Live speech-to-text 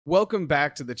Welcome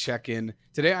back to the check-in.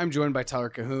 Today I'm joined by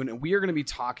Tyler Cohoon, and we are going to be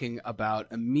talking about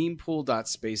a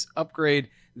Mempool.Space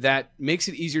upgrade that makes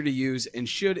it easier to use and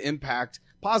should impact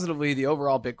positively the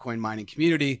overall Bitcoin mining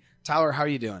community. Tyler, how are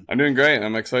you doing? I'm doing great.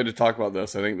 I'm excited to talk about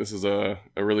this. I think this is a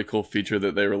really cool feature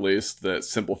that they released that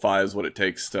simplifies what it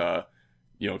takes to,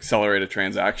 accelerate a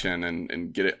transaction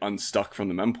and get it unstuck from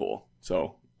the mempool.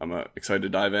 So I'm excited to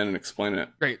dive in and explain it.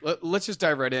 Great. Let's just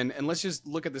dive right in, and let's just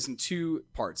look at this in two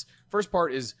parts. First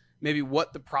part is maybe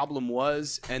what the problem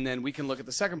was, and then we can look at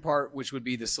the second part, which would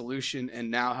be the solution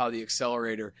and now how the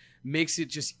accelerator makes it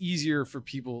just easier for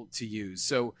people to use.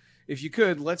 So if you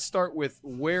could, let's start with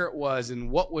where it was and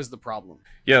what was the problem.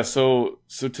 Yeah, so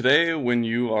today when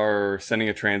you are sending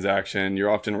a transaction,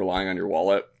 you're often relying on your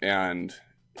wallet, and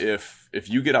if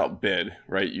you get outbid,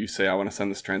 right, you say, I want to send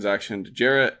this transaction to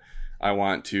Jarrett, I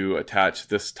want to attach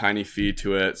this tiny fee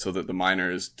to it so that the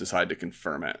miners decide to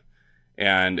confirm it.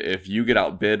 And if you get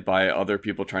outbid by other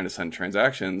people trying to send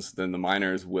transactions, then the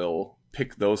miners will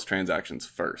pick those transactions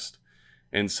first.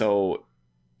 And so,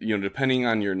 depending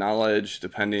on your knowledge,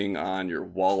 depending on your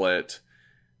wallet,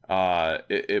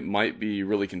 it might be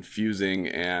really confusing,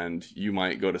 and you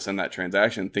might go to send that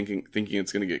transaction thinking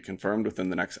it's going to get confirmed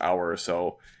within the next hour or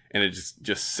so, and it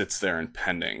just sits there and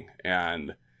pending.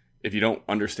 And if you don't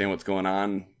understand what's going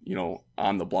on,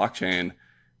 on the blockchain,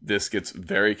 this gets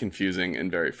very confusing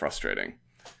and very frustrating.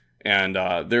 And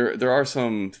there are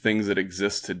some things that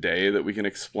exist today that we can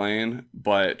explain,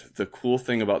 but the cool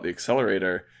thing about the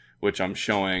accelerator, which I'm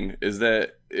showing, is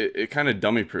that it kind of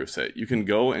dummy proofs it. You can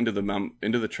go into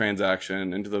the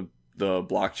transaction, into the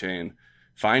blockchain,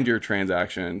 find your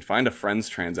transaction, find a friend's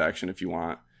transaction if you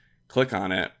want, click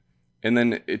on it, and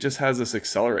then it just has this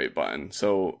accelerate button.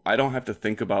 So I don't have to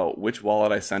think about which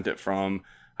wallet I sent it from.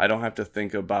 I don't have to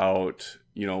think about,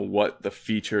 what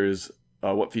features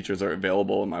are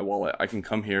available in my wallet. I can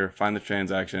come here, find the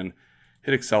transaction,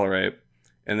 hit accelerate,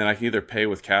 and then I can either pay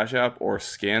with Cash App or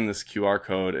scan this QR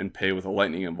code and pay with a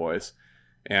Lightning invoice.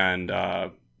 And,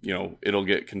 it'll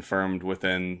get confirmed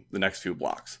within the next few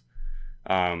blocks.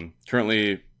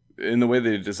 Currently, in the way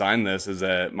they designed this is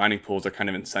that mining pools are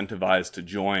kind of incentivized to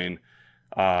join,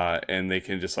 and they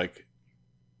can just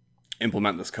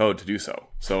implement this code to do so.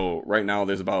 So right now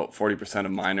there's about 40%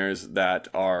 of miners that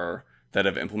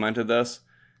have implemented this,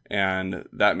 and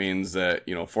that means that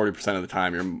 40% of the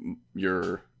time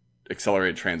your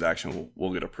accelerated transaction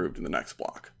will get approved in the next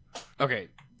block. Okay,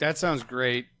 that sounds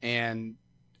great. And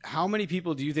how many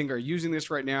people do you think are using this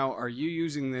right now? Are you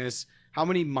using this? How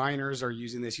many miners are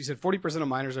using this? You said 40% of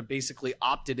miners are basically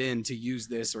opted in to use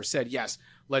this or said, yes,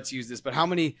 let's use this. But how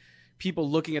many people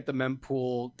looking at the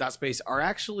Mempool.Space are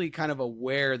actually kind of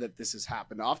aware that this has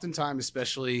happened? Oftentimes,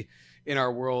 especially in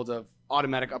our world of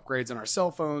automatic upgrades on our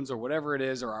cell phones or whatever it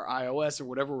is, or our iOS or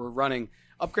whatever we're running,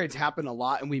 upgrades happen a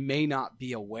lot and we may not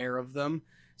be aware of them.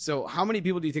 So how many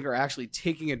people do you think are actually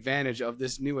taking advantage of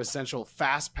this new essential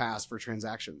fast pass for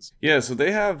transactions? Yeah, so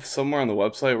they have somewhere on the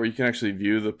website where you can actually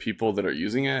view the people that are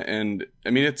using it, and I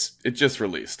mean it just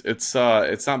released. It's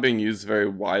not being used very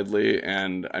widely,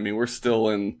 and I mean we're still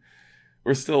in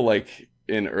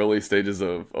early stages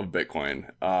of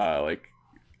Bitcoin. A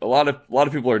lot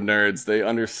of people are nerds. They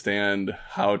understand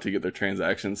how to get their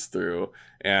transactions through,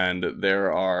 and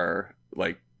there are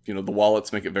the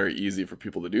wallets make it very easy for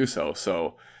people to do so.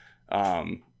 So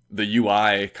the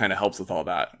UI kind of helps with all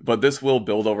that. But this will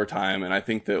build over time, and I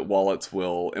think that wallets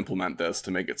will implement this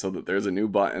to make it so that there's a new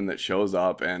button that shows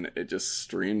up and it just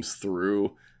streams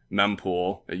through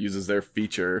Mempool. It uses their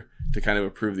feature to kind of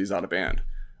approve these out of band.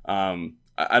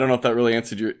 I don't know if that really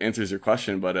answers your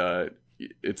question, but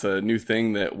it's a new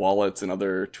thing that wallets and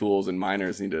other tools and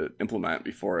miners need to implement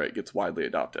before it gets widely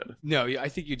adopted. No, I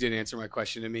think you did answer my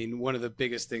question. I mean, one of the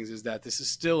biggest things is that this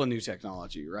is still a new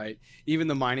technology, right? Even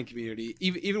the mining community,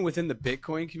 even within the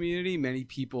Bitcoin community, many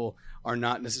people are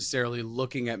not necessarily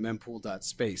looking at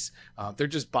Mempool.Space. They're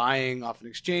just buying off an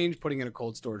exchange, putting in a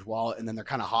cold storage wallet, and then they're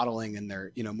kind of hodling and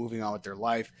they're moving on with their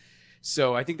life.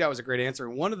 So I think that was a great answer.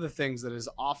 And one of the things that is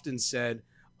often said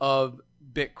of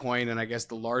Bitcoin and I guess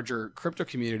the larger crypto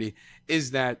community is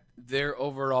that their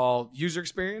overall user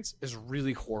experience is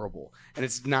really horrible. And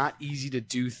it's not easy to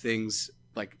do things.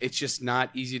 It's just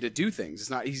not easy to do things. It's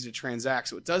not easy to transact.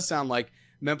 So it does sound like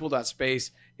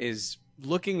Mempool.Space is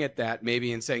looking at that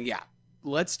maybe and saying, yeah,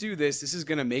 let's do this. This is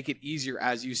going to make it easier,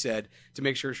 as you said, to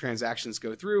make sure transactions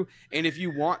go through. And if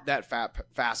you want that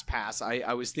fast pass,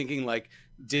 I was thinking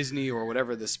Disney or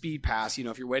whatever, the speed pass,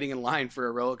 if you're waiting in line for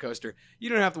a roller coaster, you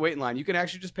don't have to wait in line. You can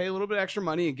actually just pay a little bit extra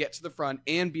money and get to the front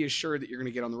and be assured that you're going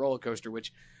to get on the roller coaster,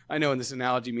 which I know in this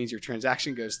analogy means your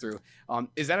transaction goes through.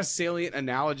 Is that a salient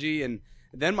analogy? And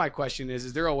Then my question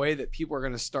is there a way that people are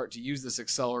going to start to use this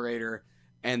accelerator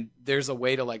and there's a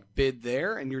way to like bid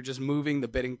there and you're just moving the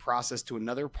bidding process to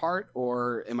another part,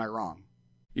 or am I wrong?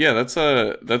 Yeah, that's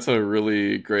a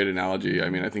really great analogy. I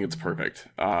mean, I think it's perfect.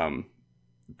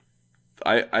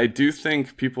 I do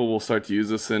think people will start to use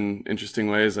this in interesting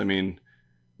ways. I mean,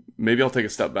 maybe I'll take a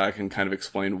step back and kind of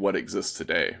explain what exists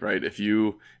today, right? If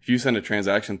you send a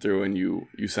transaction through and you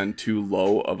send too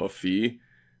low of a fee,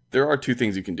 there are two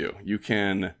things you can do. You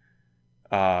can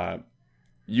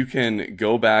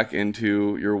go back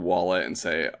into your wallet and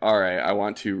say, all right, I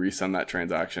want to resend that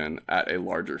transaction at a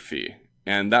larger fee.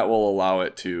 And that will allow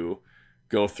it to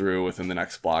go through within the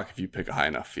next block if you pick a high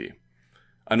enough fee.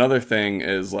 Another thing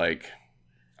is like,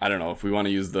 I don't know, if we want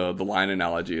to use the line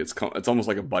analogy, it's almost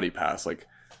like a buddy pass. Like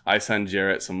I send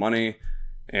Jarrett some money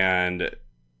and,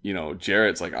 you know,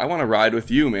 Jarrett's like, I want to ride with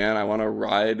you, man. I want to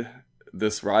ride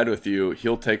with you.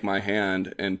 He'll take my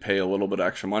hand and pay a little bit of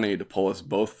extra money to pull us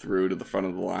both through to the front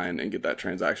of the line and get that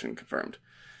transaction confirmed.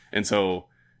 And so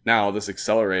now this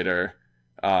accelerator,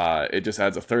 it just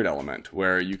adds a third element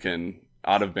where you can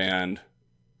out of band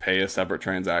pay a separate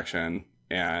transaction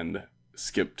and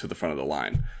skip to the front of the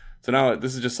line. So now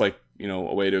this is just like, you know,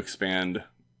 a way to expand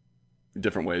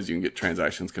different ways you can get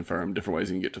transactions confirmed, different ways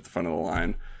you can get to the front of the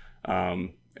line.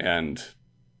 And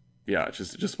yeah,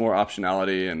 just more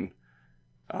optionality and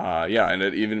and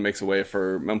it even makes a way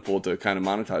for Mempool to kind of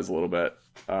monetize a little bit.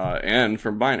 And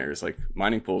for miners, like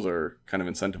mining pools are kind of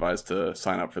incentivized to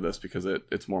sign up for this because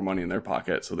it's more money in their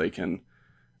pocket so they can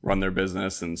run their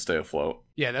business and stay afloat.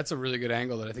 Yeah, that's a really good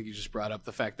angle that I think you just brought up.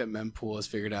 The fact that Mempool has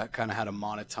figured out kind of how to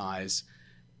monetize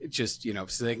just, you know,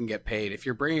 so they can get paid. If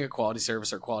you're bringing a quality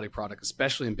service or quality product,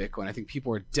 especially in Bitcoin, I think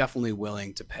people are definitely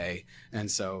willing to pay.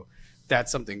 And so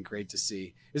that's something great to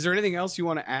see. Is there anything else you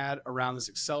want to add around this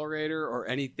accelerator or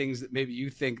any things that maybe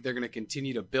you think they're going to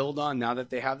continue to build on now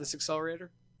that they have this accelerator?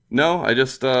 No, I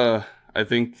just, I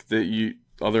think that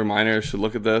other miners should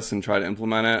look at this and try to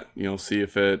implement it, you know, see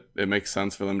if it makes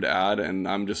sense for them to add. And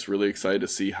I'm just really excited to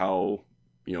see how,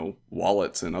 you know,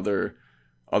 wallets and other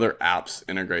apps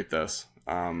integrate this.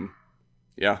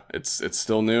 It's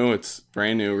still new. It's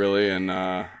brand new, really. And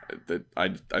I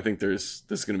think this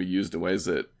is going to be used in ways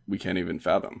that we can't even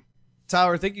fathom.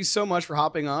 Tyler, thank you so much for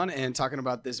hopping on and talking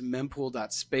about this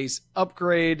Mempool.Space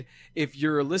upgrade. If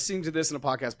you're listening to this on a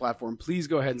podcast platform, please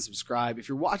go ahead and subscribe. If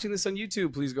you're watching this on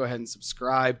YouTube, please go ahead and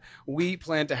subscribe. We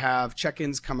plan to have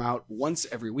check-ins come out once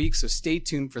every week, so stay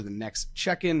tuned for the next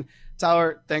check-in.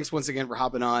 Tyler, thanks once again for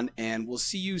hopping on, and we'll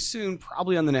see you soon,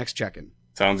 probably on the next check-in.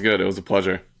 Sounds good. It was a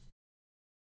pleasure.